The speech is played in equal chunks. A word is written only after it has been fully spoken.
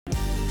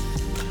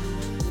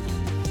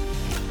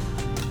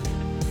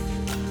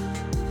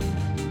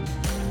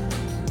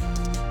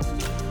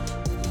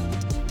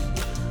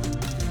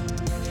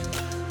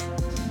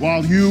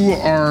While you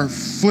are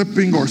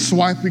flipping or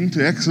swiping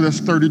to Exodus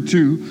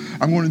 32,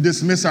 I'm going to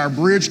dismiss our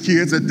bridge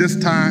kids at this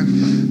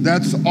time.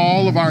 That's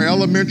all of our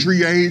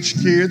elementary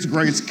age kids,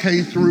 grades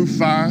K through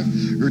 5.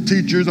 Your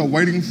teachers are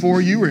waiting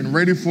for you and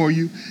ready for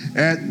you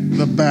at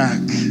the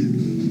back.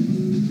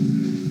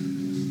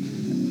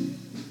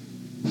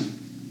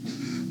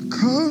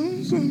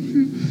 Because of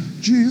you,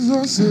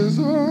 Jesus is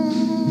all.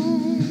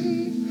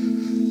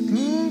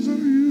 Because of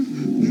you,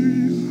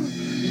 Jesus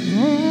is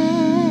all.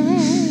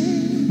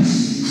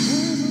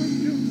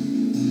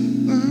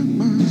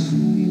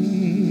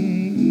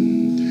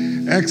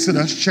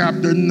 Exodus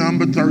chapter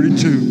number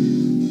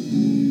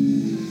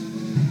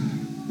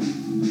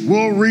 32.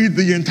 We'll read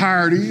the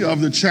entirety of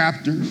the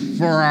chapter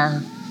for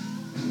our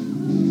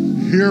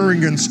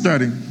hearing and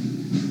studying.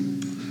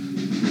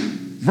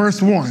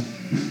 Verse 1.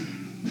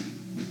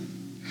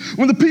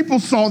 When the people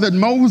saw that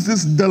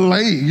Moses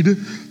delayed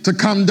to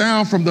come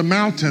down from the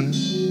mountain,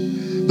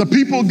 the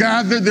people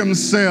gathered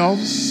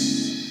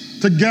themselves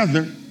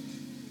together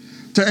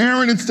to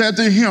Aaron and said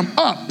to him,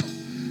 "Up,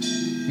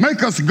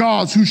 make us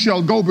gods who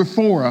shall go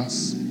before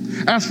us.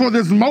 As for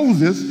this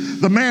Moses,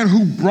 the man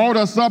who brought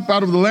us up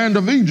out of the land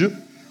of Egypt,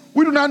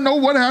 we do not know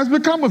what has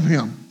become of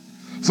him."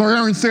 So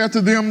Aaron said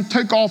to them,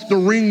 "Take off the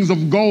rings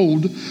of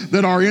gold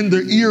that are in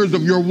the ears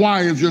of your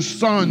wives, your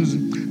sons,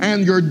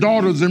 and your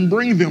daughters, and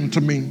bring them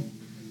to me."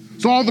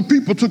 So all the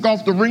people took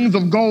off the rings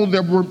of gold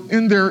that were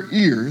in their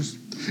ears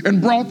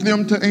and brought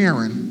them to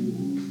Aaron.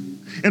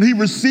 And he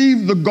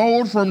received the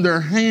gold from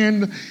their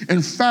hand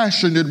and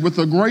fashioned it with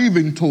a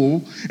graving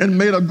tool and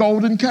made a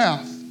golden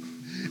calf.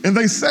 And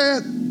they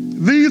said,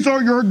 "These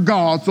are your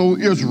gods, O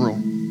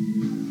Israel,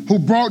 who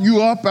brought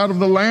you up out of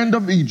the land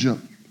of Egypt."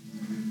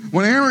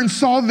 When Aaron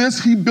saw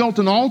this, he built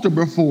an altar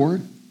before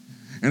it.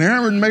 And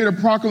Aaron made a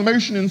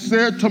proclamation and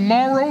said,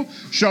 "Tomorrow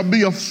shall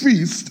be a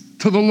feast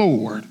to the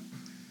Lord."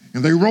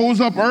 And they rose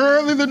up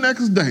early the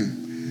next day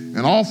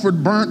and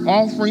offered burnt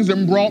offerings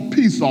and brought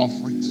peace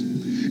offerings.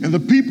 And the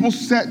people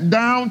sat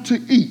down to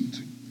eat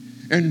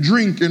and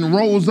drink and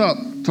rose up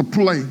to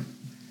play. And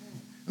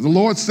the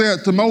Lord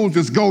said to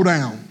Moses, "Go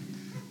down,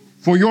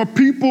 for your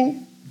people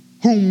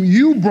whom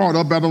you brought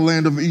up out of the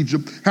land of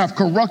Egypt have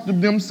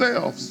corrupted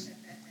themselves.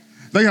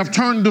 They have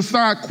turned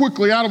aside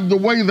quickly out of the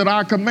way that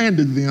I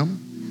commanded them.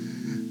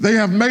 They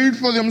have made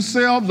for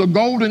themselves a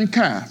golden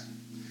calf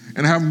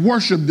and have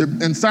worshipped it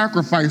and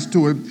sacrificed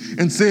to it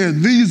and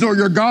said, 'These are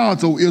your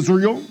gods, O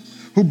Israel,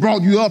 who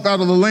brought you up out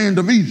of the land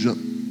of Egypt.'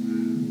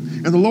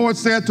 And the Lord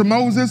said to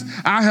Moses,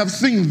 'I have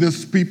seen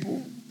this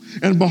people,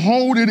 and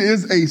behold, it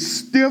is a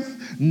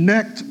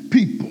stiff-necked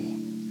people.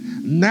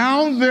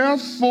 Now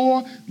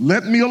therefore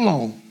let me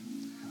alone,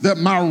 that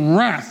my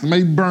wrath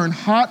may burn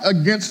hot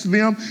against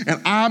them, and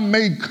I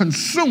may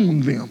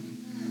consume them,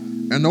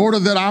 in order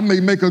that I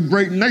may make a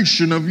great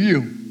nation of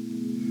you.'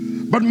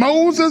 But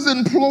Moses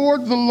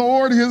implored the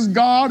Lord his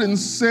God and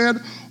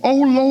said, 'O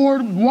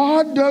Lord,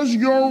 why does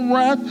your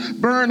wrath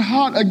burn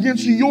hot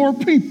against your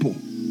people,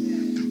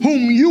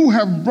 whom you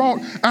have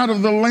brought out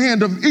of the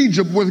land of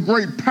Egypt with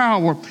great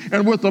power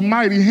and with a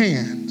mighty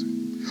hand?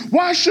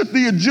 Why should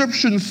the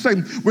Egyptians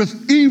say, with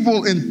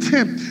evil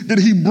intent did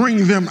he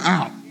bring them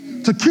out,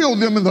 to kill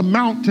them in the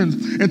mountains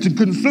and to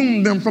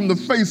consume them from the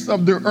face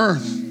of the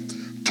earth?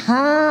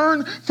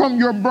 Turn from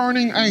your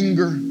burning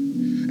anger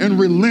and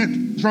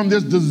relent from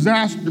this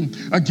disaster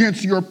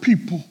against your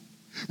people.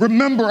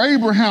 Remember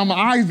Abraham,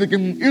 Isaac,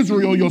 and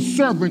Israel, your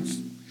servants,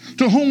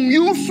 to whom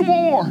you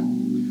swore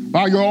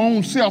by your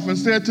own self and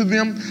said to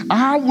them,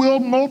 I will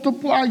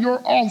multiply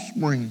your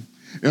offspring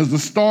as the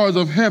stars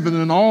of heaven,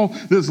 and all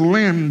this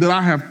land that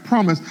I have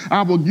promised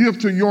I will give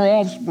to your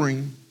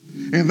offspring,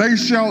 and they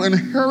shall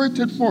inherit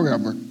it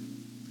forever.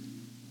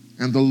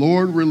 And the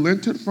Lord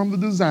relented from the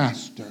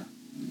disaster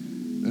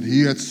that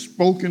he had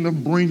spoken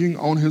of bringing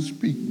on his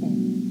people.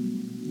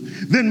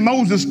 Then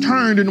Moses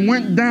turned and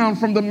went down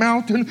from the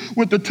mountain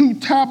with the 2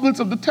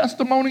 tablets of the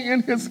testimony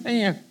in his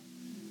hand.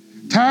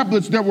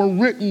 Tablets that were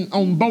written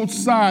on both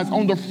sides,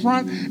 on the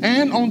front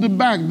and on the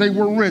back, they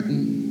were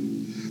written.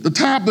 The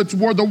tablets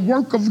were the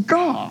work of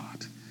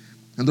God,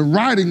 and the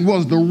writing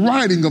was the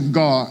writing of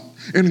God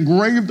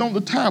engraved on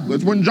the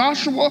tablets. When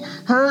Joshua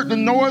heard the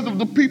noise of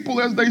the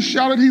people as they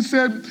shouted, he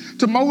said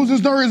to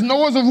Moses, there is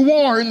noise of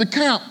war in the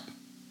camp.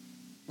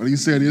 But he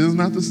said, it is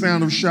not the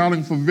sound of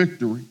shouting for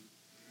victory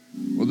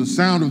or the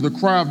sound of the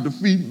cry of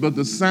defeat, but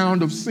the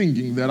sound of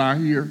singing that I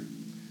hear.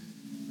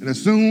 And as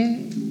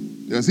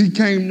soon as he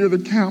came near the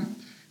camp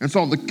and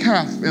saw the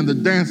calf and the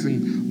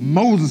dancing,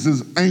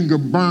 Moses' anger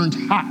burned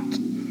hot.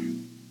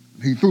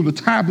 He threw the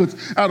tablets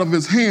out of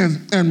his hands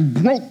and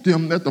broke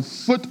them at the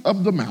foot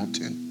of the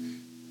mountain.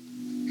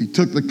 He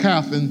took the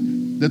calf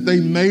that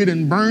they made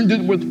and burned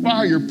it with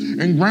fire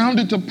and ground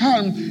it to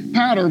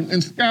powder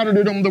and scattered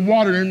it on the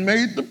water and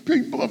made the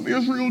people of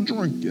Israel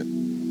drink it.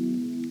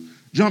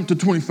 Jump to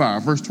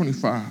 25, verse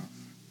 25.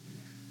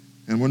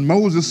 And when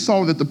Moses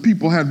saw that the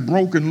people had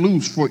broken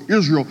loose, for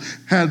Israel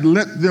had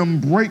let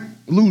them break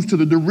loose to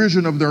the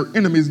derision of their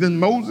enemies, then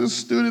Moses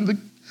stood in the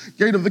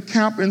gate of the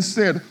camp and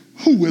said,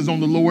 who is on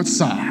the Lord's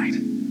side?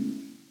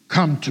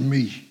 come to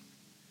me.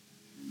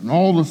 And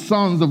all the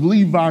sons of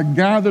Levi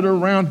gathered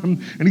around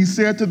him, and he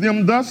said to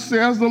them, thus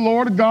says the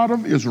Lord God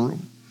of Israel,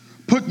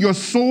 put your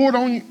sword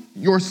on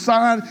your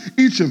side,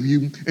 each of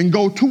you, and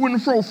go to and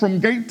fro from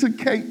gate to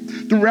gate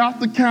throughout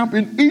the camp,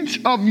 and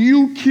each of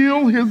you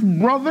kill his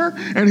brother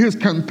and his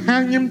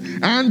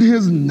companion and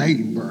his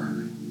neighbor.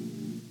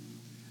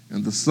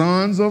 And the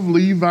sons of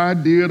Levi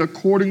did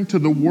according to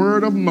the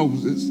word of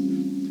Moses.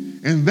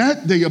 And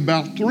that day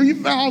about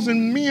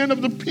 3,000 men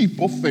of the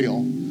people fell.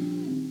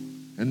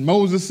 And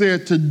Moses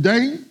said,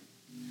 today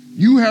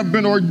you have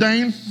been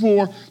ordained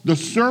for the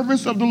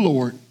service of the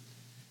Lord,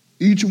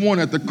 each one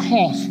at the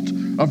cost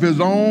of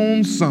his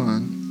own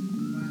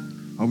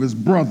son, of his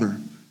brother,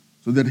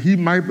 so that he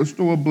might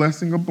bestow a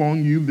blessing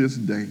upon you this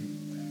day.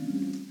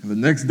 And the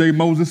next day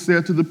Moses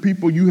said to the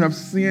people, you have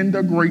sinned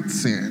a great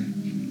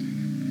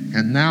sin.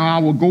 And now I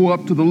will go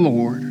up to the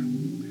Lord.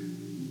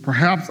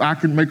 Perhaps I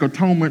can make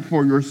atonement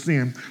for your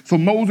sin. So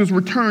Moses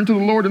returned to the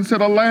Lord and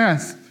said,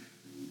 alas,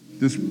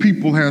 this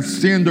people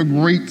has sinned a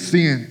great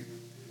sin.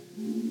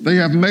 They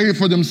have made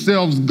for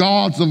themselves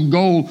gods of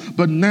gold,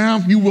 but now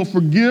if you will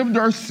forgive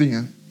their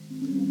sin,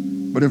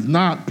 but if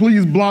not,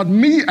 please blot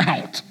me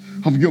out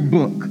of your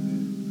book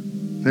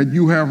that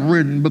you have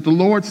written. But the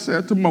Lord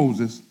said to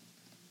Moses,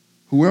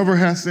 whoever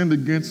has sinned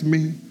against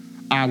me,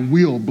 I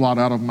will blot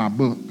out of my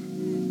book.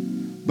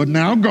 But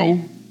now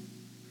go,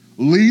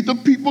 lead the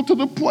people to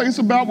the place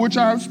about which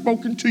I have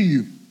spoken to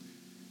you.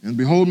 And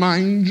behold, my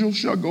angel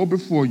shall go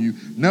before you.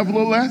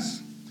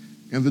 Nevertheless,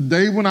 in the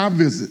day when I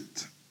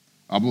visit,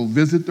 I will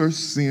visit their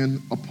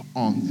sin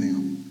upon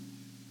them.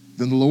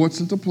 Then the Lord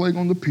sent a plague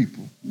on the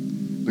people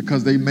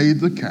because they made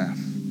the calf,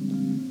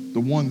 the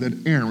one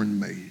that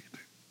Aaron made.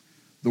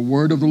 The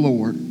word of the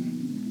Lord.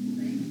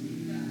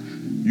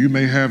 You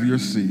may have your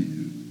seat.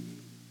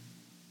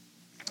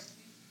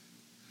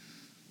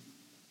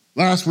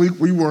 Last week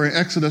we were in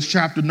Exodus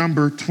chapter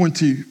number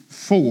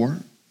 24.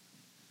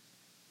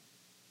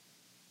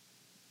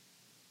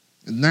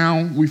 And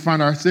now we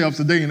find ourselves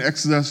today in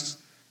Exodus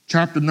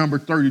chapter number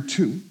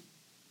 32.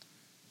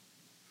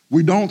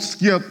 We don't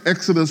skip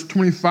Exodus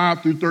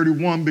 25 through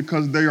 31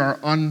 because they are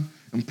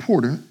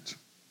unimportant.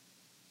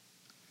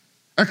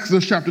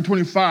 Exodus chapter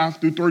 25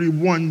 through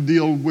 31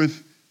 deal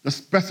with the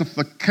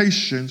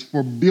specifications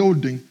for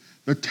building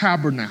the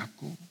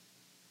tabernacle,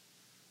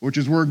 which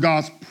is where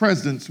God's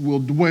presence will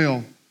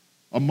dwell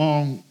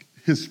among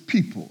his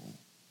people.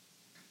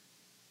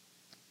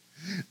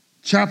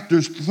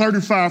 Chapters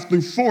 35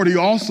 through 40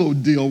 also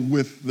deal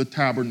with the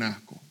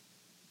tabernacle.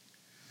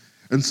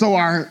 And so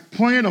our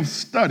plan of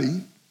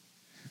study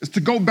is to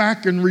go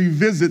back and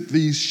revisit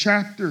these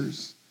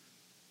chapters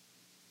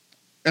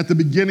at the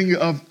beginning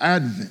of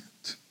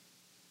Advent,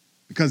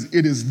 because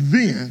it is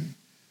then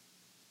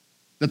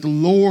that the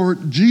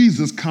Lord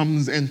Jesus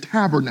comes and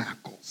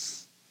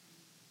tabernacles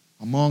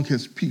among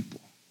his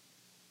people.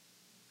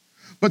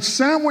 But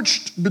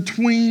sandwiched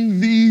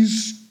between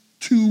these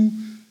two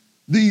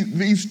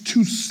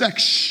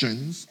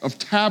sections of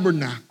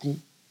tabernacle,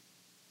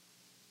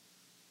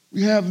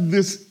 we have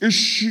this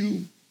issue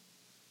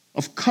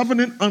of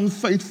covenant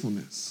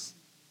unfaithfulness,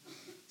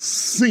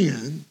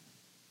 sin,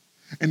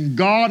 and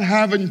God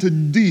having to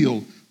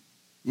deal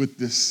with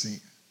this sin.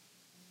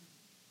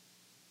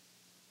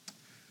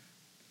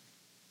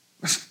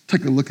 Let's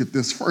take a look at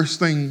this. First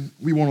thing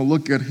we want to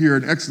look at here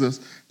in Exodus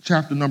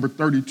chapter number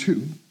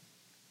 32.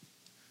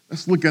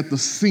 Let's look at the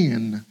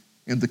sin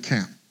in the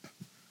camp,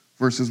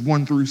 verses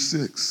 1 through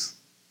 6.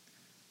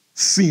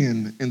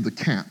 Sin in the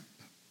camp.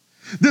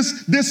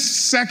 This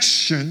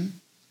section,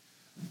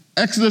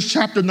 Exodus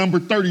chapter number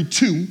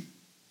 32,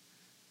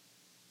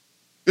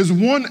 is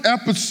one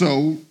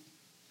episode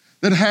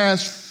that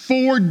has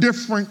 4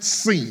 different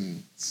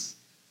scenes.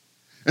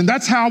 And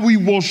that's how we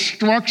will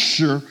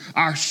structure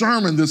our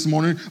sermon this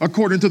morning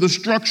according to the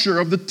structure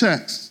of the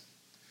text.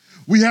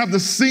 We have the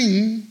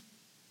scene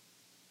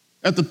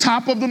at the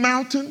top of the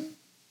mountain,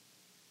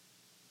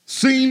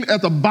 scene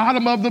at the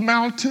bottom of the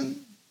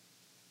mountain,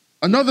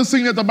 another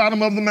scene at the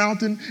bottom of the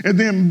mountain, and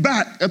then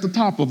back at the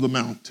top of the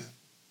mountain.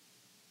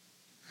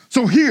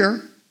 So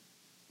here,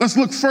 let's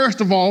look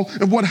first of all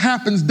at what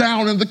happens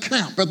down in the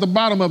camp at the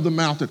bottom of the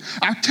mountain.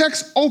 Our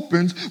text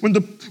opens with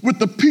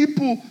the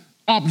people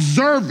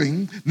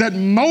observing that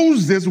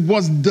Moses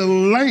was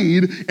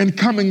delayed in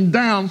coming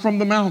down from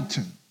the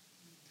mountain.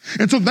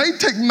 And so they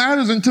take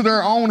matters into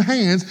their own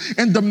hands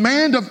and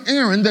demand of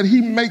Aaron that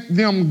he make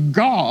them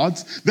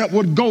gods that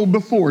would go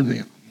before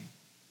them.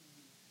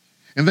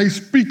 And they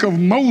speak of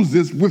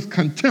Moses with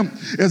contempt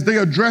as they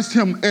address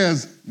him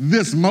as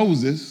this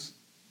Moses.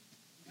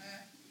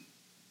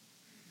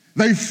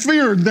 They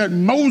feared that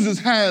Moses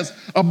has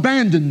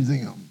abandoned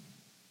them.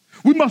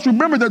 We must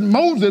remember that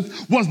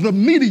Moses was the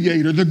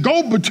mediator, the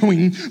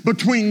go-between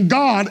between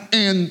God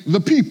and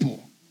the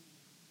people.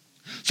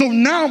 So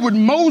now with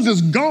Moses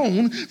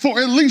gone for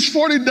at least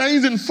 40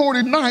 days and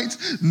 40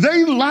 nights,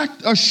 they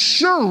lacked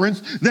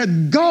assurance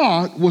that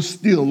God was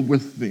still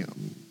with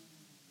them.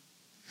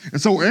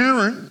 And so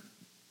Aaron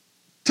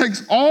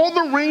takes all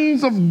the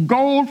rings of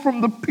gold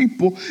from the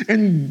people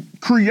and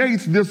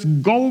creates this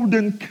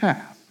golden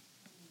calf.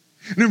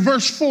 And in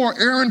verse 4,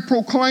 Aaron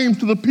proclaims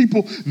to the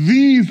people,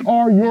 "These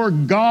are your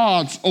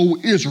gods, O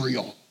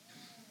Israel,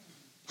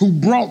 who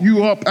brought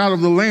you up out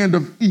of the land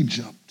of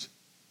Egypt.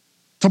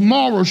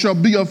 Tomorrow shall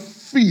be a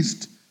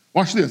feast,"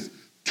 watch this,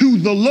 "to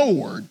the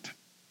Lord."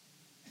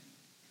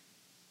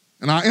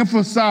 And I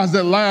emphasize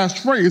that last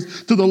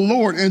phrase, "to the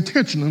Lord,"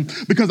 intentionally,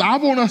 because I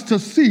want us to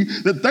see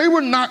that they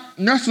were not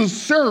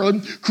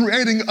necessarily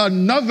creating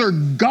another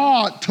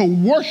God to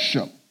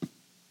worship.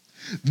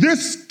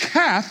 This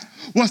calf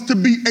was to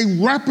be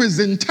a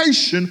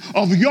representation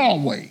of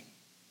Yahweh.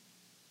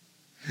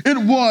 It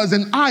was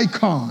an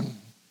icon,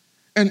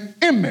 an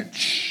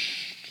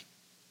image.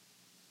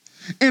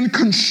 In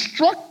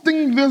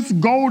constructing this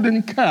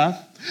golden calf,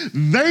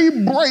 they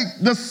break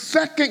the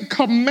second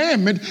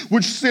commandment,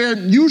 which said,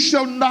 "You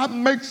shall not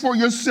make for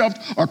yourself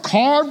a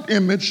carved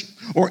image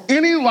or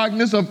any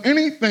likeness of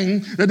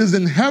anything that is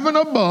in heaven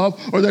above,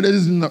 or that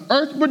is in the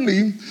earth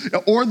beneath,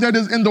 or that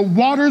is in the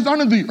waters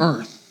under the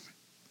earth.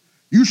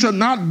 You shall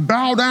not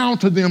bow down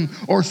to them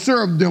or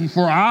serve them,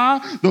 for I,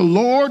 the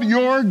Lord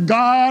your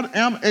God,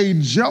 am a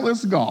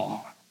jealous God."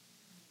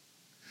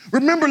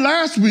 Remember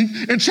last week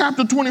in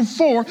chapter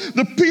 24,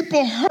 the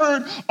people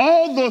heard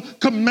all the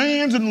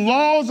commands and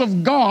laws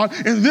of God,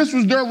 and this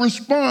was their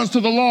response to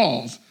the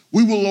laws.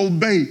 We will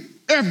obey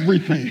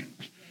everything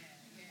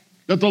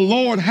that the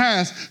Lord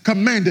has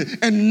commanded.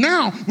 And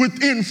now,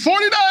 within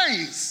 40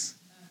 days,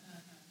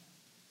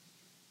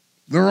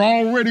 they're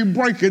already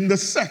breaking the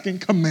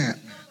second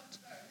commandment.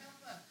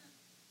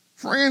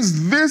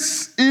 Friends,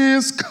 this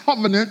is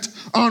covenant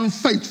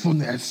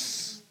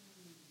unfaithfulness.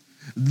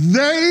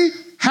 They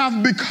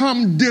have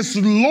become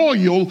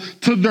disloyal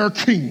to their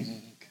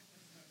king.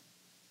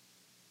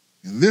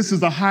 And this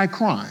is a high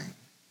crime.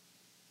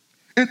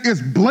 It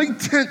is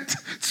blatant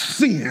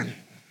sin.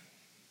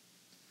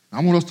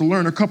 I want us to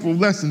learn a couple of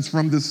lessons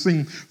from this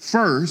scene.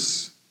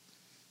 First,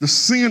 the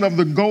sin of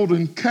the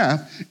golden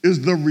calf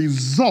is the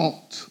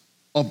result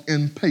of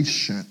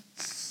impatience.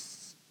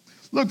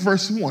 Look,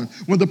 verse 1.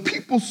 When the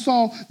people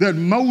saw that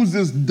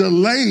Moses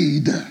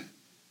delayed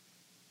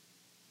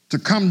to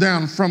come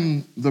down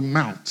from the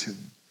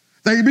mountain,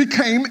 they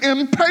became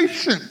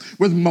impatient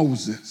with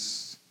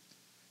Moses.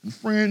 And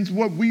friends,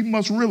 what we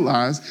must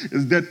realize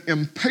is that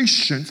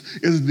impatience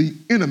is the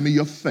enemy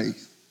of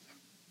faith.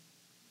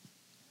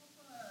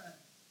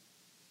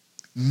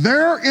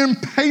 Their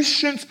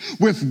impatience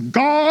with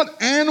God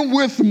and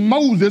with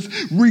Moses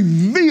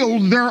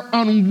revealed their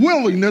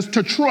unwillingness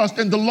to trust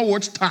in the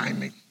Lord's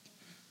timing.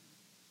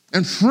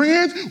 And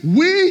friends,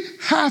 we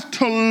have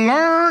to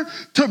learn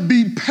to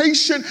be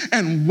patient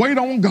and wait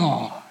on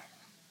God.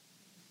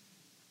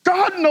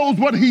 God knows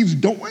what he's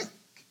doing.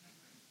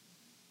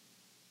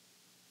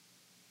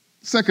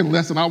 Second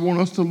lesson I want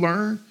us to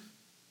learn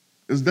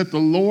is that the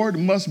Lord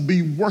must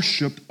be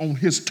worshiped on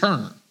his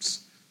terms.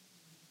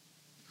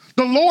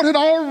 The Lord had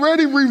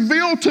already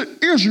revealed to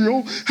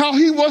Israel how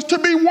he was to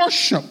be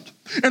worshiped.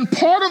 And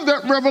part of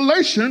that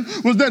revelation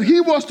was that he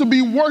was to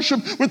be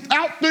worshiped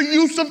without the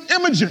use of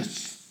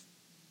images.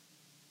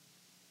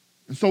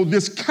 And so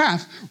this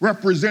calf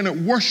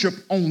represented worship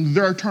on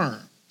their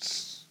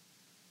terms.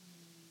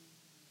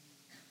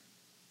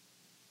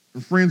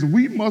 And friends,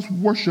 we must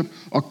worship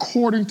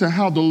according to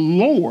how the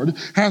Lord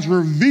has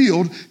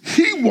revealed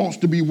he wants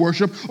to be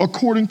worshiped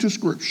according to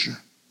Scripture.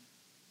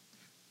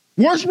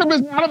 Worship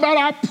is not about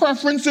our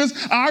preferences,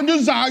 our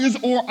desires,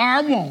 or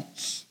our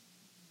wants.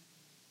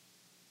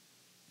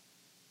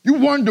 You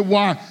wonder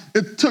why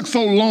it took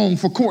so long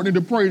for Courtney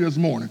to pray this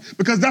morning,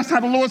 because that's how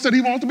the Lord said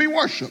he wants to be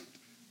worshiped.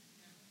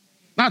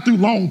 Not through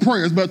long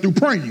prayers, but through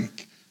praying.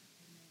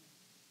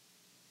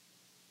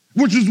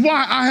 Which is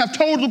why I have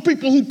told the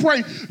people who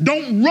pray,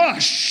 don't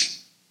rush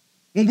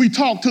when we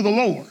talk to the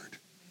Lord.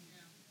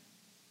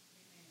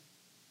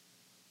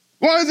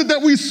 Why is it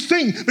that we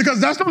sing?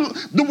 Because that's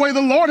the way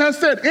the Lord has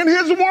said in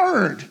his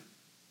word.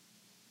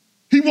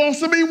 He wants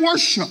to be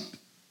worshiped.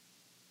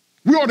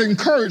 We ought to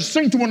encourage,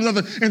 sing to one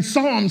another in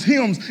psalms,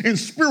 hymns, and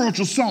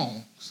spiritual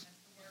songs.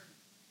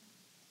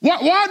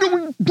 Why do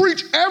we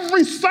preach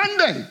every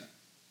Sunday?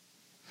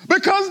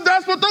 Because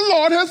that's what the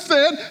Lord has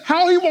said,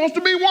 how he wants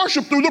to be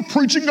worshiped, through the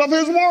preaching of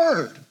his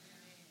word.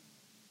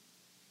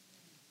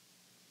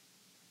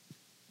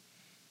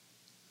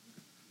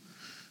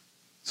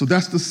 So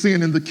that's the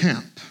sin in the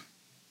camp.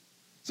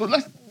 So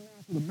let's go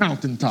to the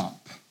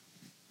mountaintop.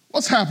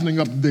 What's happening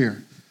up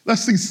there?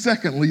 Let's see,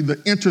 secondly,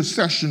 the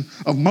intercession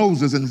of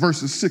Moses in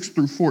verses 6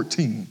 through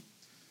 14.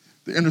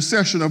 The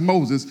intercession of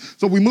Moses.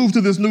 So we move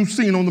to this new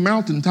scene on the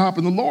mountaintop,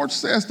 and the Lord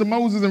says to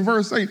Moses in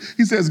verse 8,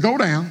 he says, go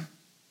down,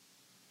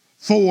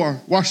 for,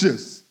 watch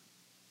this,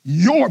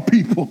 your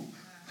people,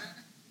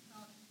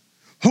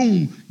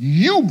 whom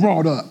you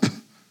brought up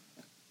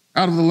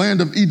out of the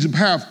land of Egypt,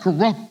 have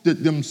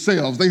corrupted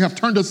themselves. They have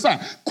turned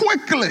aside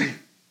quickly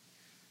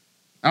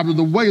after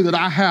the way that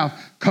I have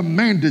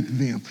commanded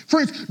them.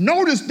 Friends,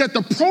 notice that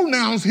the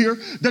pronouns here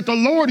that the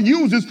Lord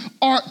uses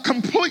are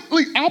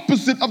completely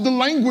opposite of the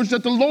language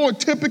that the Lord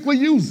typically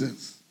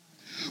uses.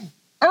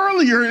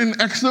 Earlier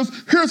in Exodus,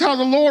 here's how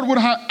the Lord would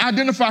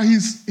identify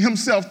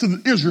himself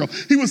to Israel.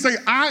 He would say,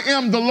 I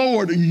am the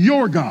Lord,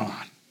 your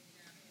God,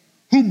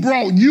 who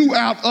brought you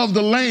out of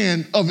the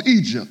land of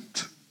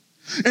Egypt.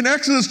 In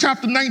Exodus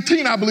chapter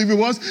 19, I believe it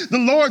was, the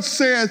Lord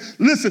said,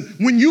 listen,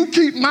 when you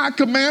keep my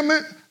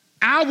commandment,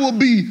 I will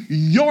be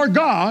your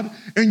God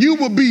and you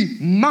will be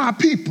my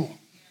people.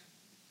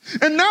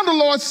 And now the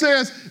Lord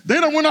says,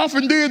 they done went off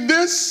and did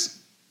this.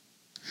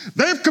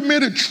 They've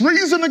committed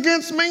treason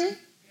against me.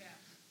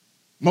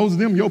 Most of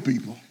them your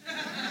people.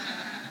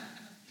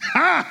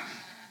 Ha!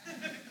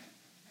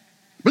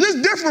 But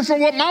it's different from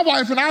what my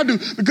wife and I do,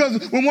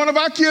 because when one of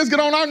our kids get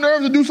on our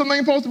nerves to do something they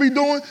ain't supposed to be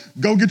doing,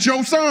 go get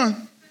your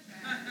son.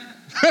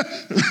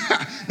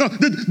 No,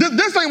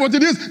 this ain't what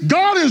it is.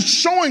 God is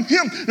showing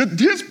him that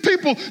his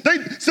people,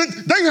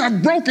 since they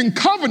have broken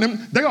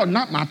covenant, they are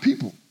not my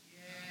people.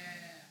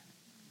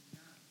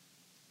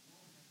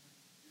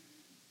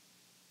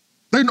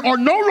 They are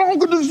no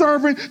longer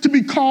deserving to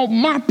be called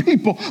my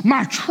people,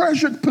 my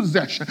treasured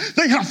possession.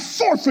 They have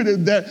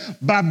forfeited that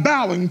by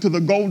bowing to the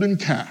golden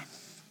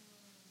calf.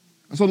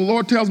 And so the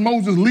Lord tells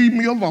Moses, leave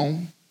me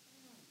alone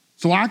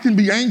so I can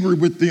be angry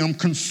with them,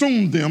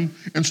 consume them,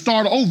 and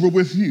start over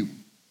with you.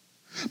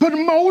 But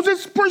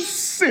Moses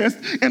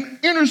persists and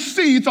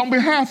intercedes on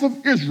behalf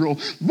of Israel.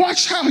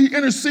 Watch how he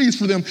intercedes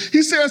for them.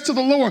 He says to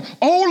the Lord,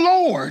 oh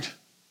Lord,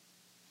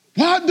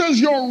 why does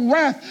your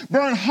wrath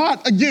burn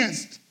hot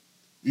against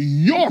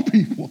your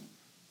people,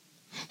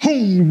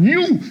 whom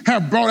you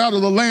have brought out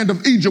of the land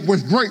of Egypt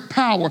with great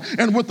power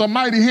and with a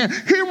mighty hand?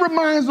 He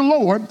reminds the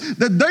Lord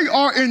that they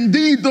are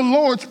indeed the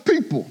Lord's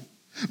people,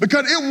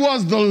 because it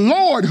was the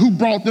Lord who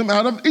brought them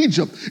out of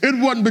Egypt. It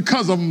wasn't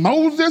because of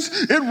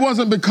Moses. It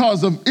wasn't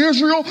because of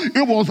Israel.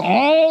 It was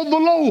all the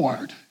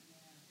Lord.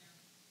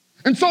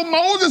 And so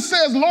Moses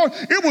says, Lord,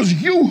 it was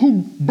you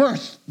who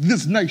birthed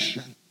this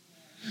nation.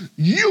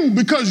 You,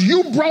 because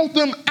you brought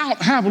them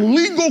out, have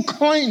legal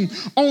claim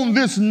on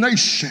this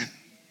nation.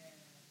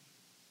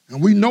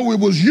 And we know it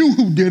was you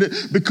who did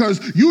it,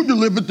 because you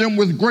delivered them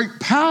with great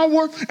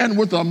power and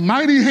with a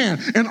mighty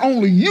hand. And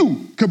only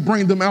you could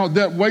bring them out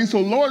that way. So,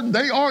 Lord,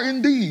 they are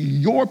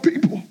indeed your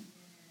people.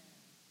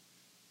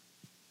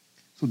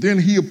 So then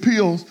he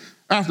appeals,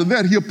 after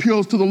that, he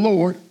appeals to the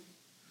Lord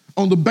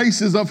on the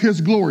basis of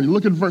his glory.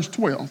 Look at verse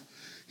 12.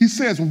 He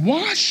says,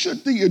 why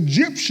should the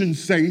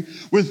Egyptians say,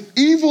 with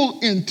evil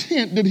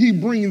intent did he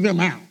bring them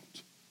out,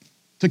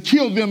 to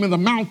kill them in the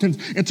mountains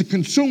and to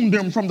consume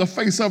them from the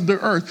face of the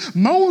earth?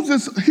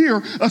 Moses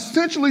here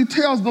essentially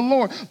tells the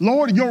Lord,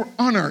 Lord, your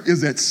honor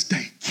is at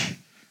stake.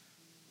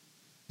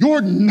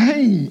 Your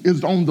name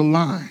is on the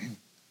line.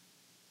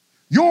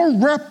 Your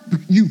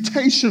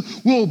reputation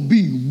will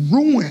be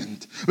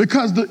ruined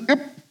because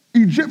the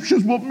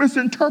Egyptians will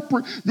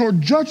misinterpret your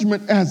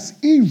judgment as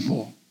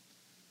evil.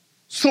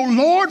 So,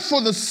 Lord, for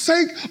the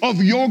sake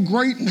of your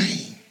great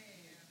name,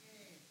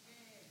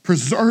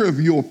 preserve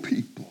your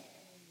people.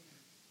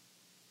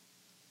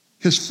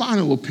 His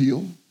final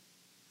appeal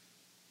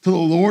to the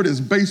Lord is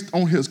based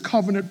on his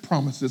covenant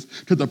promises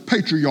to the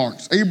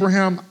patriarchs,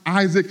 Abraham,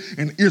 Isaac,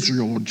 and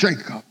Israel, or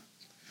Jacob.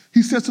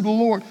 He says to the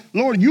Lord,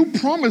 Lord, you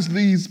promised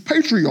these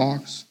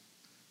patriarchs,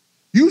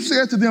 you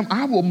said to them,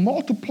 I will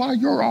multiply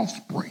your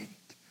offspring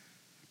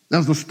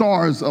as the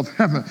stars of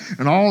heaven,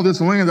 and all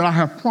this land that I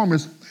have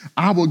promised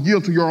I will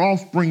give to your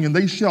offspring, and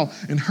they shall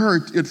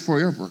inherit it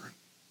forever.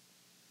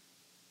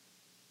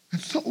 And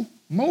so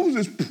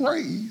Moses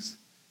prays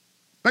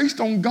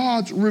based on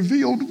God's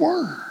revealed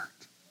word.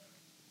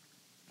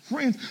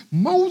 Friends,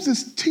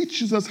 Moses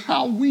teaches us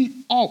how we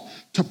ought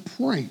to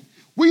pray.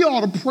 We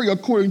ought to pray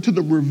according to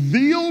the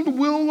revealed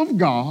will of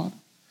God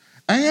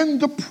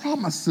and the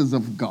promises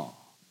of God.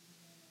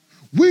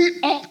 We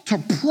ought to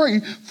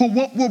pray for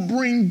what will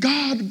bring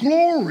God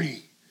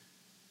glory.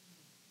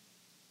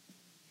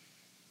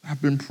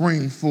 I've been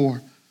praying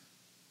for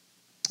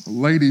a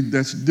lady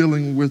that's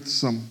dealing with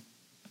some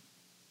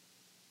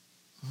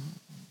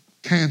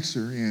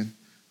cancer, and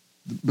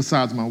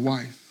besides my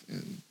wife,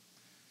 and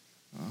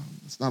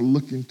it's not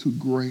looking too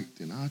great.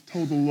 And I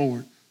told the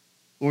Lord,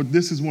 Lord,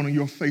 this is one of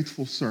your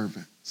faithful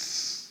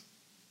servants.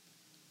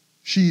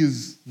 She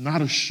is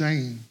not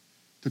ashamed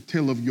to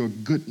tell of your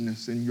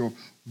goodness and your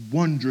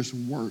wondrous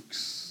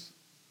works.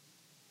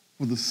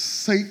 For the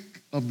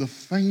sake of the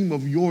fame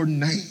of your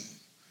name,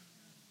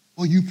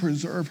 will you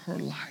preserve her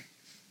life?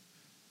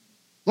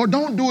 Lord,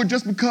 don't do it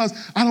just because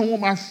I don't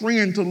want my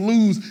friend to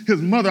lose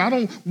his mother. I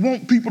don't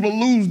want people to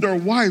lose their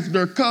wife,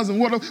 their cousin,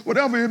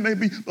 whatever it may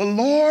be. But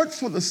Lord,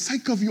 for the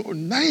sake of your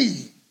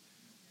name.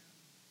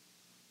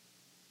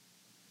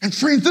 And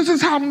friends, this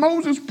is how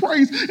Moses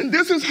prays, and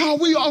this is how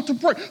we ought to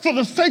pray. For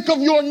the sake of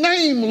your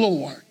name,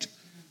 Lord.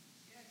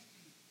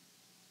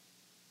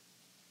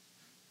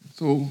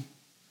 So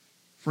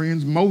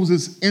Friends,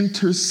 Moses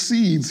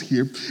intercedes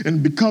here.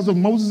 And because of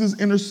Moses'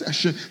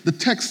 intercession, the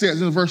text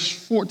says in verse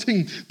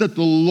 14 that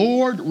the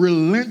Lord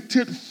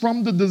relented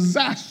from the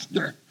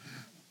disaster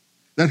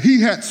that he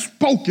had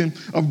spoken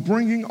of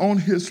bringing on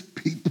his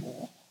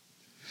people.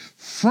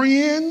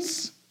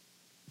 Friends,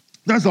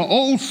 there's an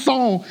old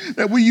song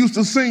that we used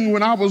to sing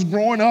when I was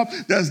growing up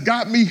that's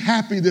got me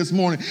happy this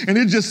morning. And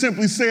it just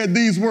simply said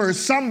these words: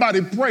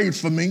 somebody prayed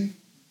for me,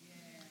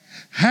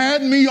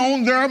 had me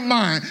on their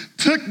mind,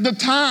 took the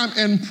time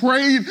and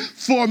prayed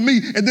for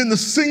me. And then the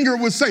singer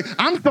would say,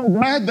 I'm so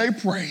glad they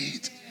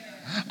prayed.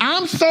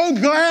 I'm so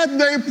glad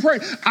they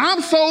prayed.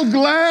 I'm so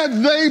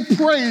glad they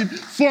prayed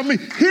for me.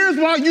 Here's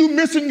why you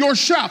missing your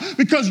shout.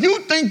 Because you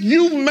think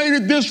you made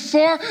it this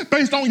far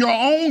based on your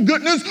own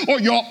goodness or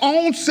your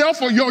own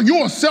self, or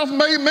you're a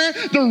self-made man.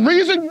 The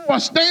reason you are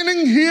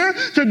standing here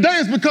today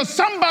is because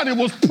somebody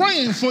was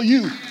praying for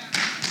you.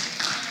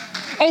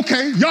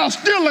 Okay, y'all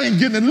still ain't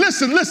getting it.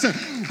 Listen.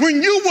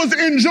 When you was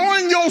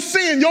enjoying your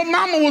sin, your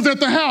mama was at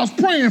the house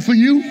praying for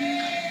you.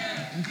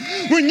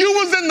 When you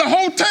was in the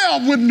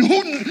hotel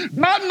with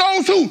God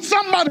knows who,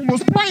 somebody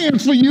was praying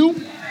for you.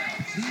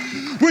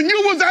 When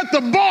you was at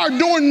the bar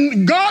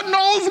doing God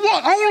knows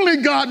what, only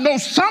God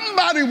knows,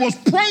 somebody was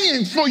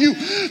praying for you.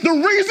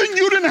 The reason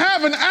you didn't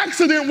have an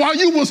accident while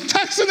you was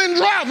texting and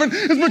driving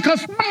is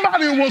because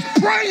somebody was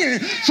praying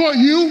for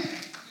you.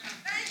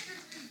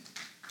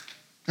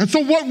 And so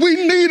what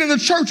we need in the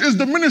church is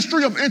the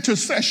ministry of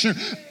intercession.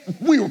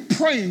 We are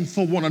praying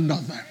for one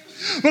another.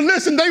 But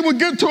listen, they would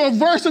get to a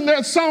verse in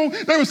that song,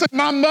 they would say,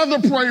 my mother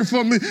prayed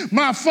for me,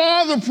 my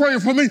father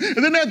prayed for me, and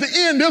then at the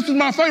end, this was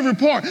my favorite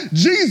part,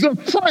 Jesus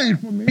prayed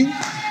for me.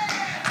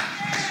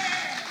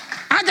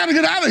 I got to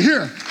get out of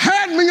here.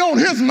 Had me on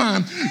his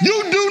mind.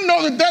 You do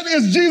know that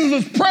is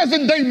Jesus'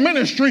 present day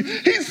ministry.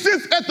 He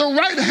sits at the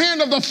right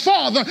hand of the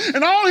Father,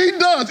 and all he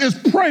does is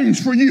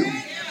praise for you.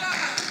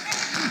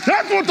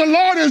 That's what the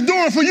Lord is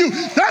doing for you.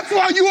 That's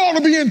why you ought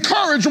to be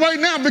encouraged right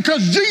now,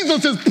 because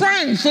Jesus is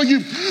praying for you.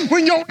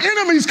 When your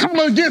enemies come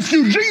against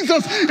you,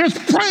 Jesus is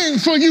praying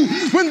for you.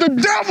 When the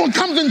devil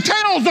comes and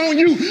tells on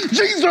you,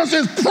 Jesus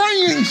is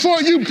praying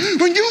for you.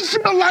 When you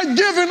feel like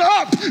giving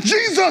up,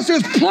 Jesus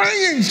is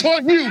praying for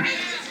you.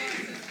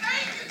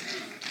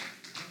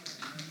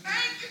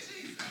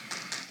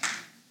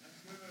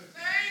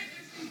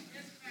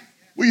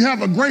 We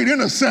have a great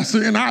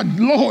intercessor in our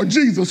Lord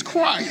Jesus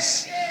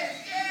Christ.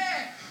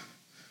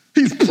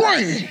 He's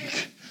praying.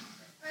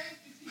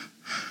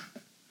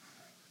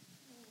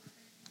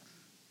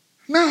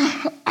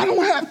 Now, I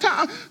don't have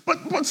time,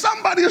 but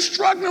somebody is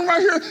struggling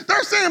right here.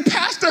 They're saying,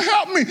 Pastor,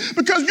 help me,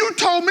 because you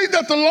told me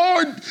that the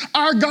Lord,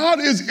 our God,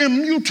 is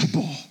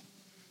immutable.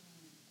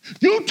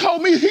 You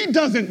told me he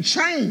doesn't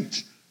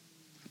change.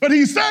 But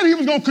he said he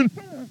was going to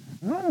confirm.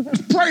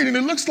 Moses prayed, and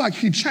it looks like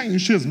he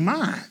changed his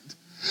mind.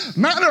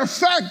 Matter of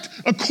fact,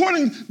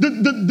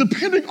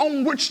 depending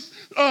on which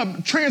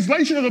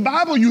translation of the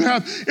Bible you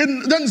have,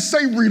 it doesn't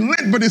say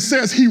relent, but it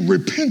says he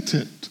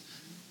repented.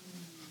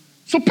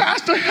 So,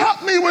 Pastor,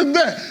 help me with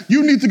that.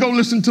 You need to go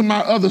listen to my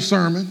other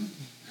sermon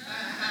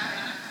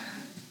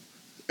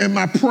in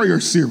my prayer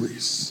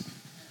series,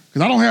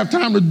 because I don't have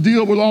time to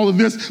deal with all of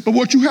this. But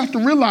what you have to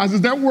realize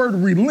is that word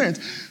relent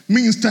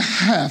means to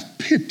have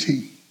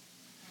pity,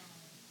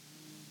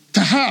 to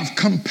have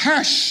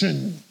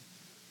compassion.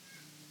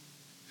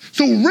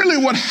 So really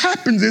what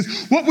happens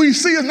is, what we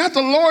see is not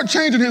the Lord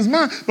changing his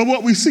mind, but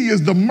what we see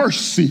is the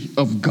mercy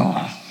of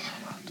God.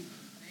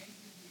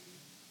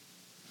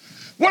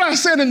 What I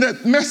said in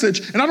that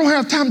message, and I don't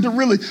have time to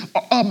really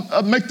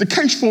make the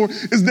case for it,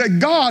 is that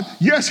God,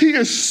 yes, he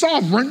is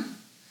sovereign.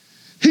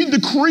 He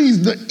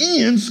decrees the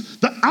ends,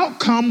 the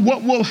outcome,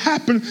 what will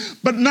happen.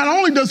 But not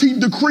only does he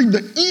decree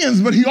the ends,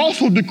 but he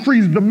also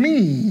decrees the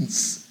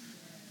means.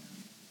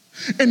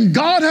 And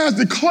God has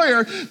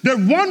declared that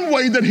one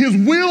way that his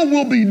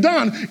will be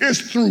done is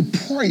through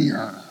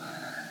prayer.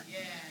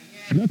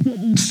 That's what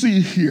we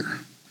see here.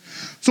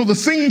 So the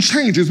scene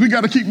changes. We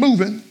got to keep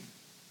moving.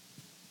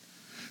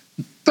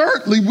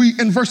 Thirdly,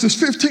 in verses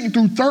 15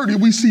 through 30,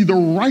 we see the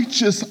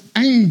righteous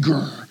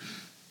anger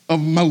of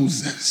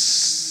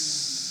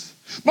Moses.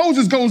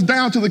 Moses goes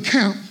down to the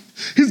camp.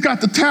 He's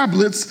got the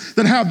tablets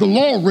that have the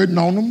law written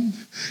on them.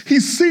 He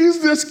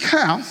sees this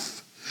calf,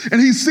 and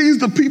he sees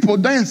the people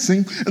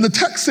dancing, and the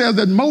text says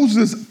that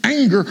Moses'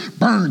 anger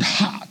burned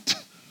hot.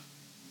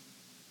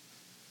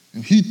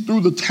 And he threw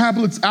the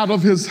tablets out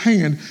of his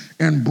hand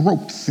and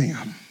broke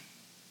them.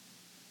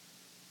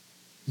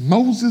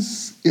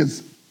 Moses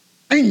is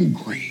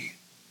angry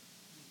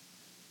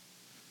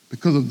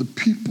because of the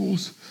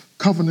people's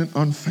covenant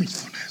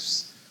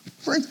unfaithfulness.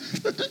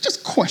 Friends, let's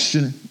just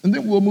question it, and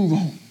then we'll move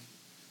on.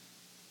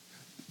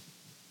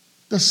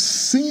 Does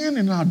sin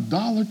and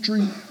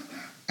idolatry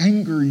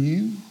anger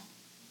you?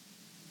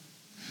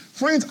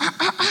 Friends,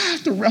 I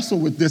have to wrestle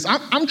with this.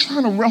 I'm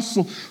trying to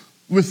wrestle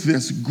with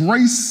this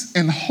grace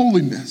and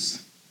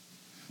holiness,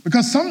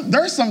 because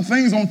there's some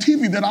things on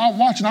TV that I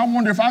watch and I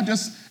wonder if I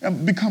just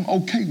have become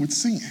okay with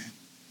sin.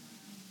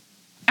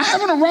 I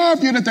haven't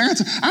arrived yet at the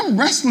answer. I'm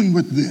wrestling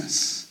with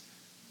this.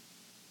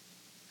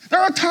 There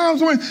are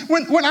times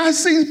when I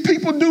see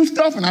people do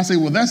stuff and I say,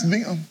 well, that's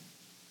them.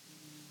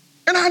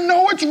 And I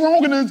know it's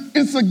wrong and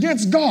it's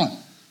against God.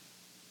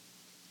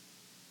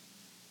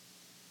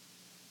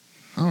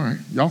 All right,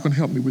 y'all can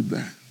help me with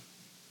that.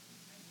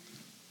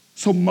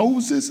 So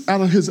Moses,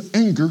 out of his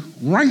anger,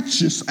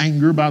 righteous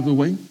anger, by the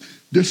way,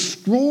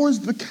 destroys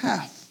the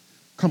calf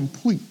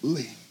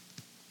completely.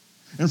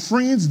 And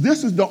friends,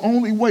 this is the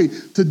only way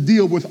to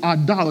deal with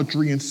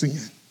idolatry and sin.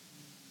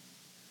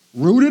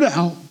 Root it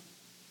out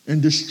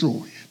and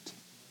destroy it.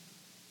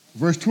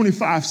 Verse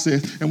 25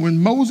 says, and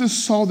when Moses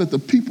saw that the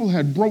people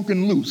had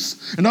broken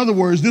loose, in other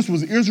words, this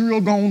was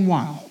Israel gone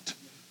wild.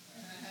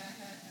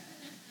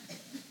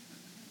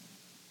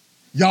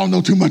 Y'all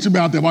know too much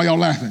about that. Why y'all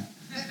laughing?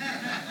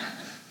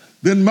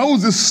 Then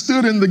Moses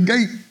stood in the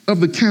gate of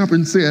the camp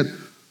and said,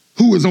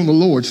 who is on the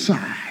Lord's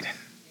side?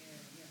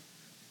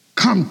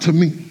 Come to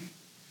me.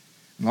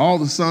 And all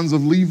the sons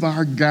of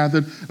Levi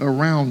gathered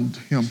around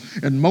him.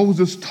 And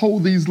Moses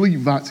told these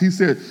Levites, he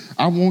said,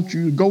 I want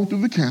you to go to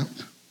the camp,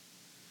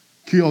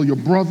 kill your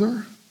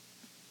brother,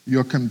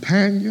 your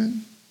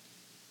companion,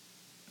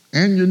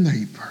 and your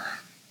neighbor.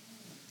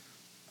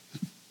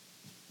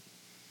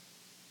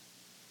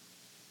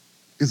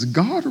 Is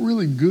God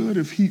really good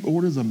if he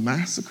orders a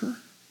massacre?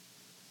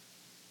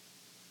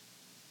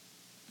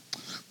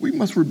 We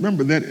must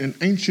remember that in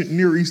ancient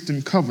Near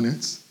Eastern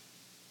covenants,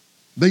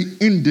 they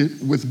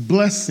ended with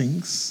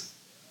blessings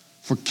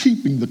for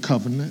keeping the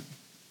covenant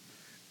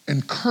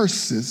and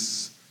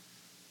curses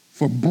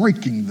for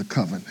breaking the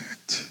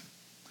covenant.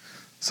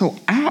 So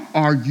I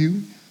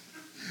argue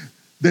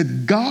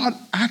that God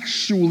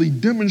actually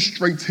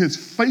demonstrates his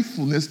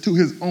faithfulness to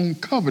his own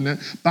covenant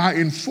by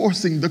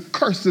enforcing the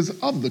curses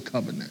of the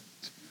covenant.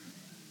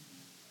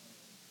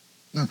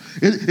 Now,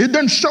 it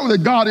doesn't show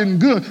that God isn't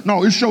good.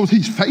 No, it shows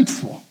he's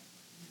faithful.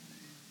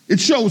 It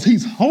shows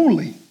he's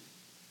holy.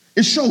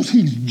 It shows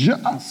he's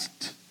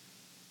just.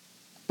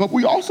 But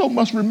we also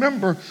must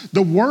remember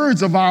the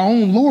words of our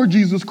own Lord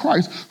Jesus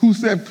Christ, who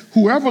said,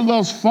 whoever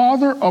loves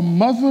father or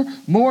mother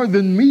more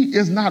than me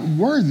is not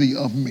worthy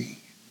of me.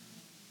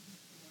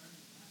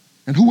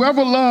 And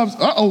whoever loves,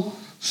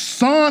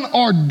 son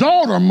or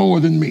daughter more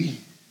than me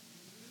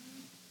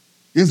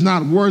is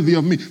not worthy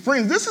of me.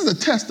 Friends, this is a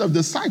test of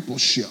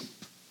discipleship.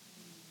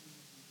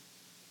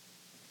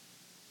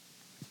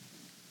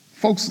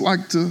 Folks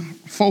like to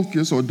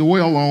focus or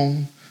dwell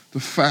on the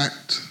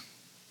fact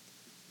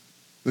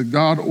that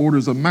God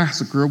orders a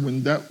massacre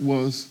when that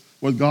was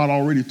what God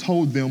already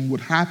told them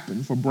would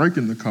happen for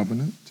breaking the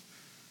covenant.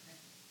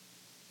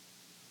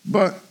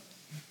 But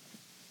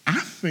I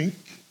think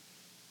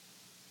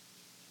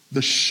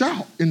there's a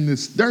shout in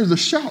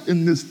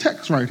this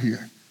text right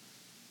here.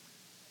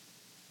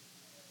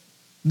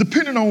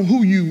 Depending on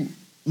who you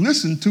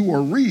listen to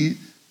or read,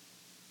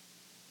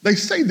 they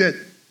say that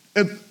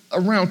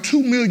around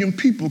 2 million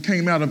people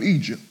came out of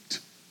Egypt.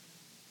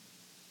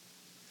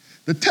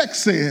 The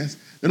text says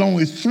that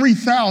only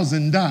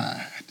 3,000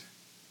 died.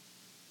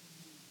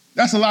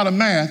 That's a lot of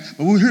math,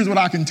 but here's what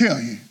I can tell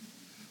you.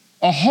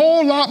 A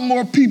whole lot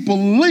more people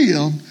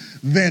lived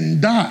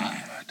than died.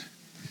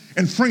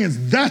 And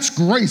friends, that's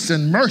grace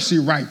and mercy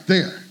right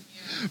there.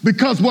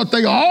 Because what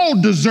they all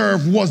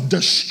deserved was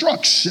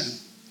destruction.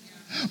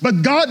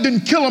 But God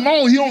didn't kill them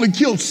all, he only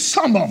killed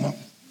some of them.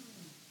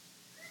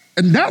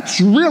 And that's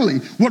really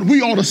what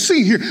we ought to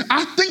see here.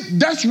 I think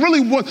that's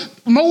really what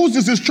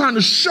Moses is trying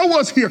to show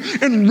us here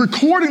in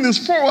recording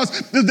this for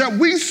us, is that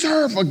we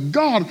serve a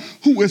God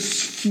who is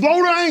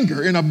slow to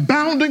anger and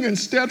abounding in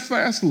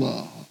steadfast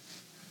love.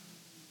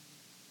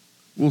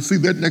 We'll see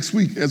that next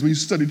week as we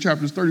study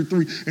chapters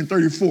 33 and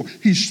 34.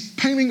 He's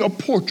painting a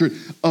portrait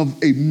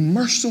of a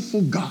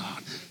merciful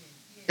God.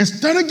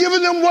 Instead of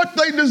giving them what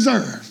they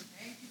deserve,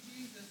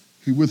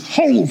 he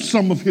withholds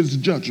some of his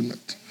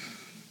judgment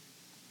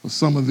for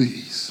some of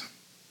these.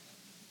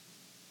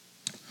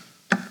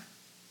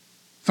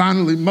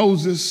 Finally,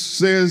 Moses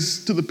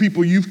says to the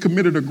people, you've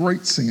committed a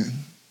great sin.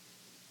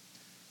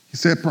 He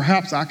said,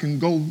 perhaps I can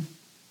go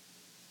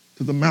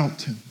to the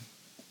mountain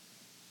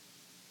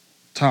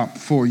top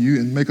for you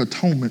and make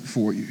atonement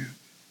for you.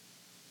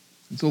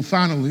 And so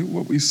finally,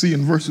 what we see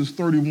in verses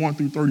 31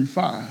 through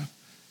 35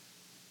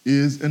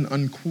 is an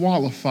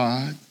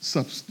unqualified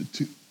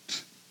substitute.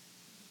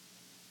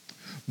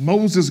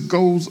 Moses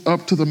goes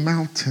up to the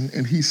mountain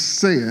and he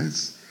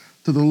says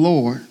to the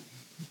Lord,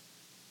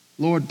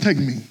 Lord, take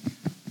me.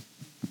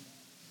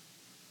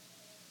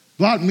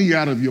 Blot me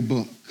out of your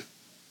book.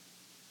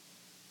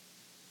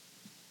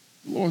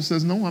 The Lord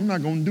says, no, I'm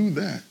not going to do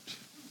that.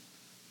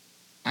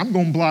 I'm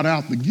going to blot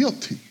out the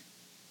guilty.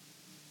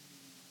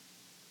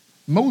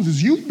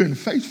 Moses, you've been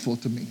faithful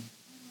to me.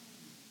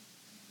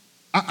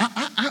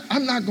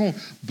 I'm not going to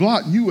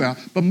blot you out.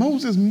 But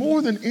Moses,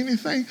 more than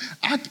anything,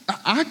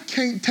 I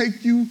can't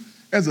take you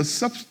as a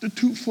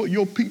substitute for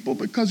your people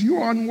because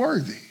you're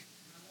unworthy.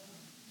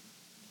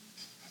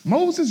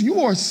 Moses,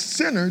 you are a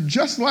sinner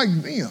just like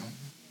them.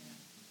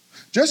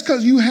 Just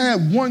because you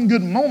had one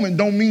good moment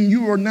don't mean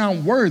you are now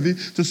worthy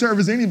to serve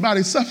as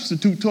anybody's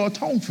substitute to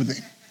atone for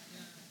them.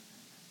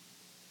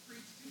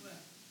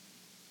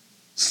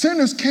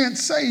 Sinners can't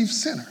save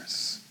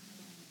sinners.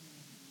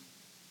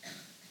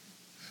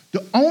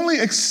 The only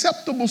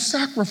acceptable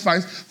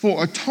sacrifice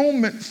for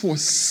atonement for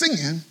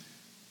sin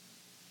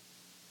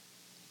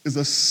is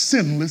a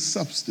sinless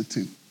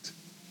substitute.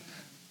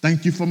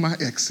 Thank you for my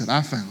exit.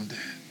 I found it.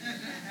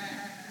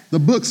 The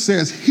book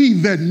says, he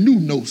that knew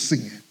no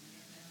sin,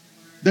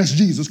 that's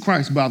Jesus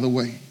Christ, by the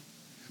way,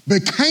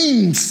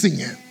 became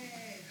sin,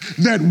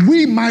 that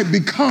we might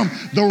become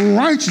the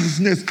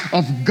righteousness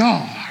of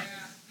God.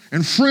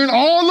 And friend,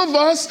 all of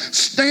us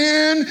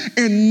stand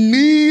in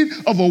need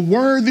of a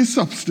worthy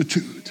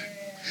substitute.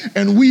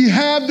 And we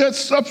have that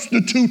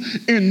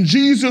substitute in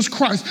Jesus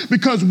Christ,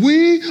 because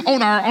we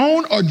on our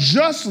own are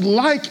just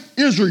like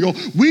Israel.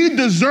 We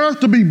deserve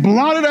to be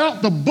blotted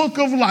out the book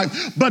of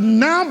life. But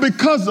now,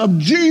 because of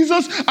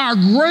Jesus, our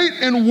great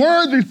and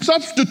worthy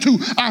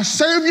substitute, our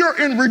Savior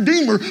and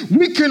Redeemer,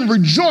 we can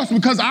rejoice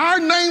because our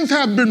names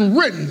have been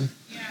written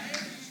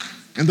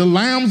in the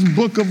Lamb's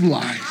book of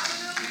life.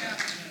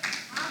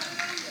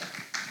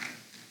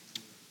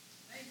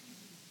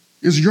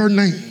 Is your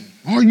name?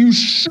 Are you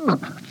sure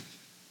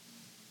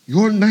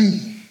your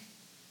name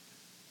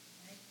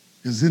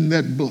is in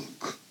that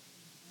book?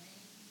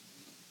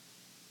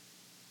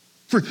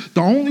 The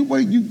only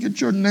way you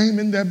get your name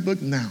in that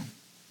book now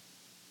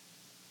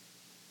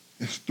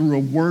is through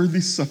a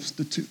worthy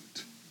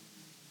substitute,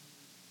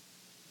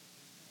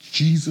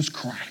 Jesus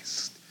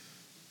Christ.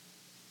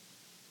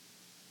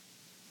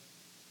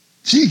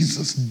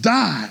 Jesus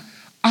died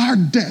our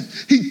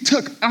death. He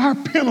took our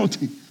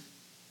penalty.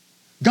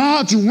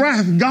 God's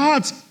wrath,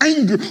 God's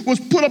anger was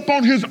put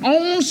upon his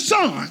own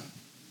son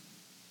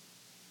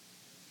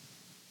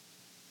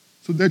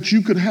so that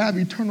you could have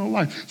eternal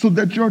life, so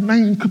that your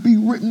name could be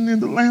written in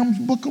the Lamb's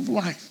book of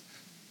life.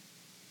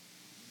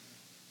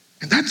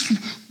 And that's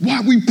why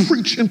we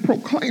preach and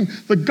proclaim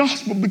the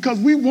gospel, because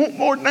we want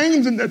more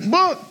names in that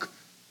book.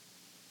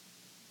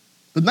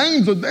 The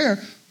names are there,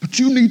 but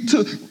you need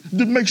to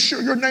make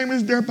sure your name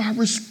is there by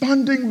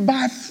responding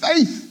by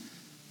faith.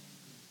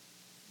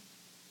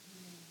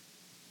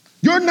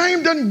 Your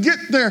name doesn't get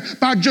there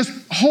by just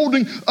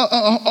holding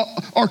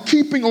or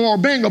keeping or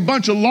obeying a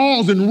bunch of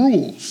laws and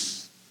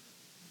rules.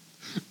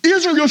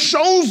 Israel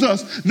shows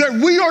us that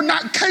we are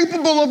not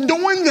capable of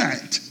doing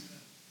that.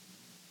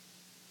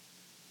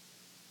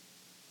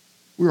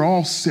 We're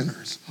all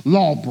sinners,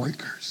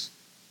 lawbreakers.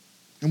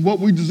 And what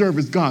we deserve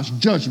is God's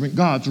judgment,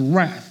 God's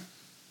wrath,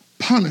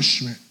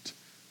 punishment.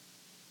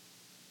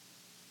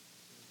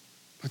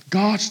 But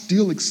God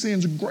still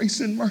extends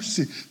grace and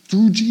mercy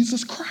through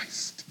Jesus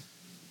Christ.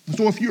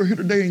 So if you're here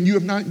today and you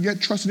have not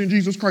yet trusted in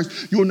Jesus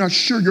Christ, you are not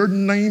sure your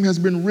name has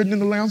been written in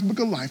the Lamb's book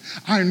of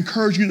life, I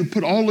encourage you to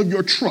put all of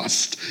your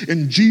trust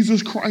in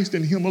Jesus Christ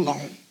and him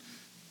alone.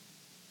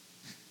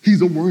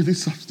 He's a worthy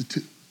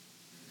substitute.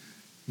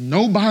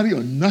 Nobody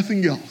or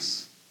nothing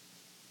else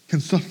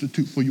can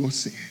substitute for your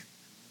sin,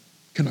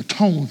 can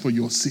atone for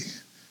your sin.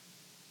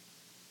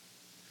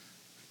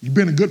 You've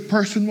been a good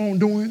person, won't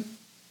do it.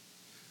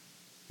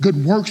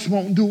 Good works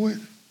won't do it.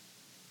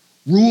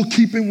 Rule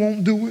keeping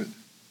won't do it.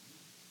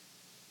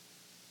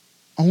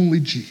 Only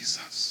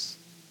Jesus.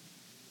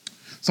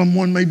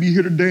 Someone may be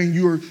here today and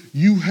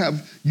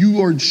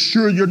you are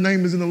sure your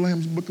name is in the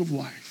Lamb's book of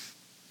life.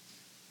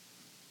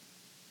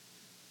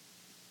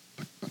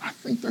 But I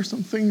think there's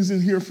some things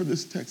in here for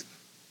this text.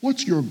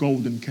 What's your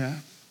golden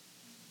calf?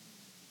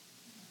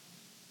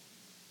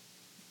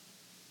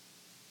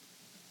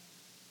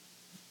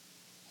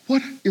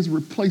 What is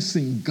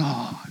replacing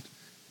God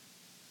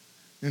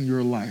in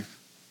your life?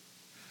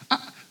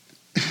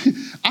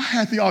 I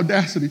had the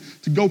audacity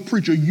to go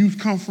preach a youth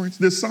conference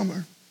this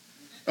summer.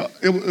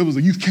 It was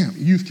a youth camp.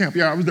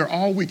 Yeah, I was there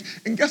all week.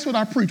 And guess what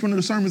I preached? One of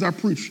the sermons I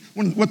preached,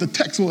 what the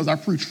text was I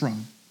preached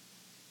from.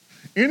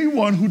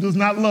 Anyone who does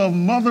not love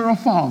mother or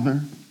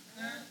father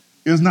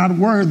is not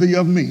worthy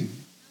of me.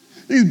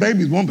 These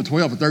babies weren't but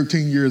 12 or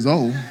 13 years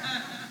old.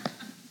 I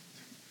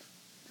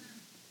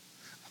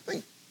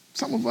think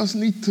some of us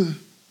need to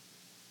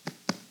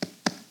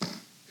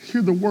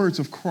hear the words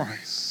of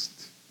Christ.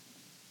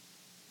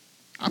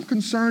 I'm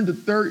concerned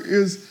that there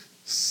is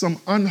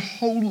some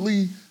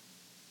unholy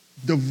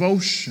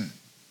devotion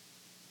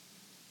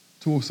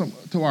to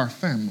our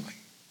family.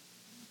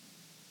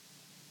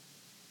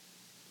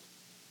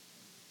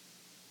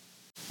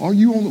 Are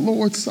you on the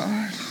Lord's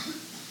side?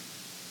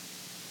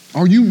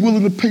 Are you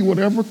willing to pay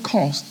whatever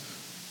cost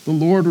the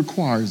Lord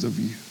requires of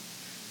you?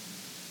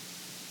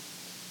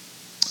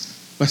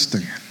 Let's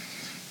stand.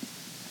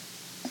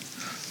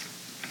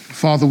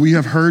 Father, we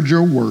have heard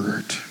your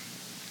word.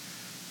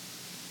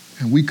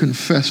 And we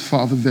confess,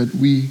 Father, that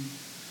we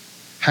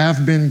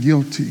have been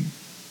guilty,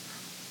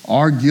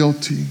 are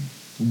guilty,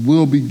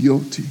 will be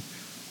guilty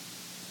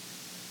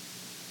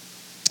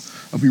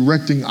of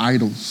erecting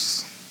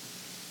idols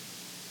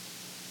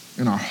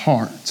in our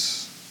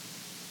hearts.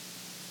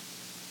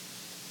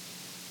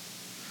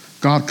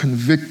 God,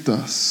 convict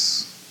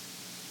us.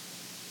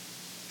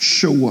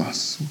 Show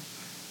us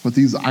what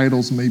these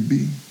idols may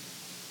be.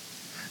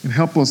 And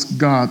help us,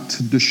 God,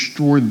 to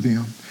destroy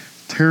them,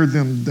 tear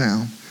them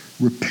down,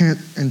 repent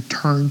and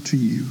turn to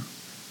you.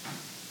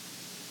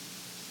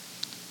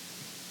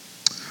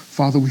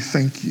 Father, we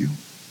thank you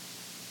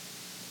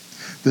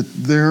that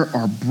there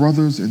are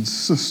brothers and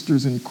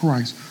sisters in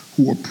Christ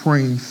who are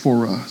praying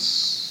for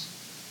us.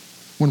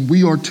 When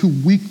we are too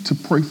weak to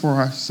pray for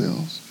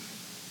ourselves,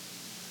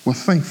 we're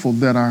thankful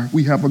that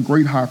we have a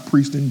great high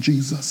priest in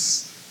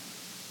Jesus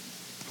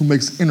who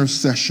makes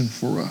intercession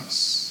for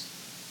us.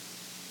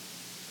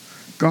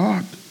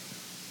 God,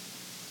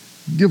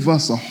 give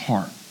us a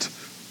heart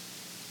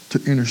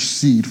to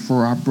intercede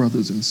for our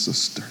brothers and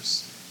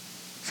sisters.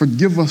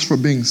 Forgive us for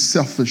being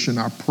selfish in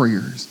our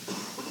prayers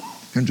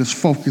and just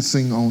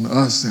focusing on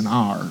us and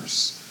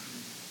ours.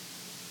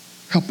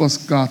 Help us,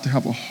 God, to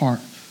have a heart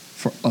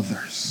for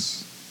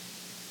others.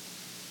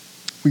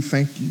 We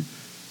thank you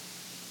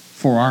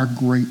for our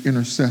great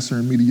intercessor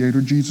and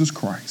mediator, Jesus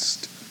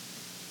Christ.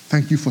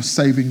 Thank you for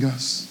saving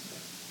us.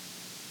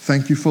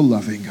 Thank you for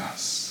loving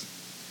us.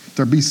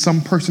 There be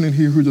some person in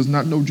here who does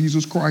not know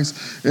Jesus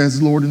Christ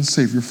as Lord and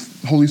Savior.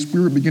 Holy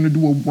Spirit, begin to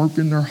do a work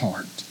in their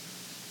heart.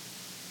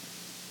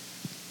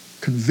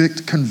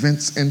 Convict,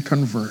 convince, and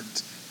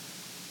convert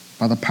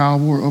by the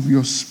power of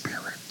your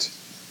Spirit.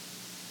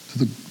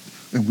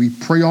 And we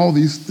pray all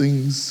these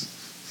things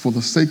for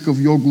the sake of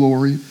your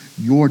glory,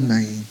 your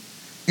name,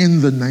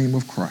 in the name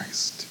of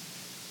Christ.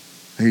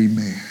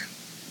 Amen.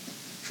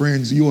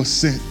 Friends, you are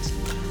sent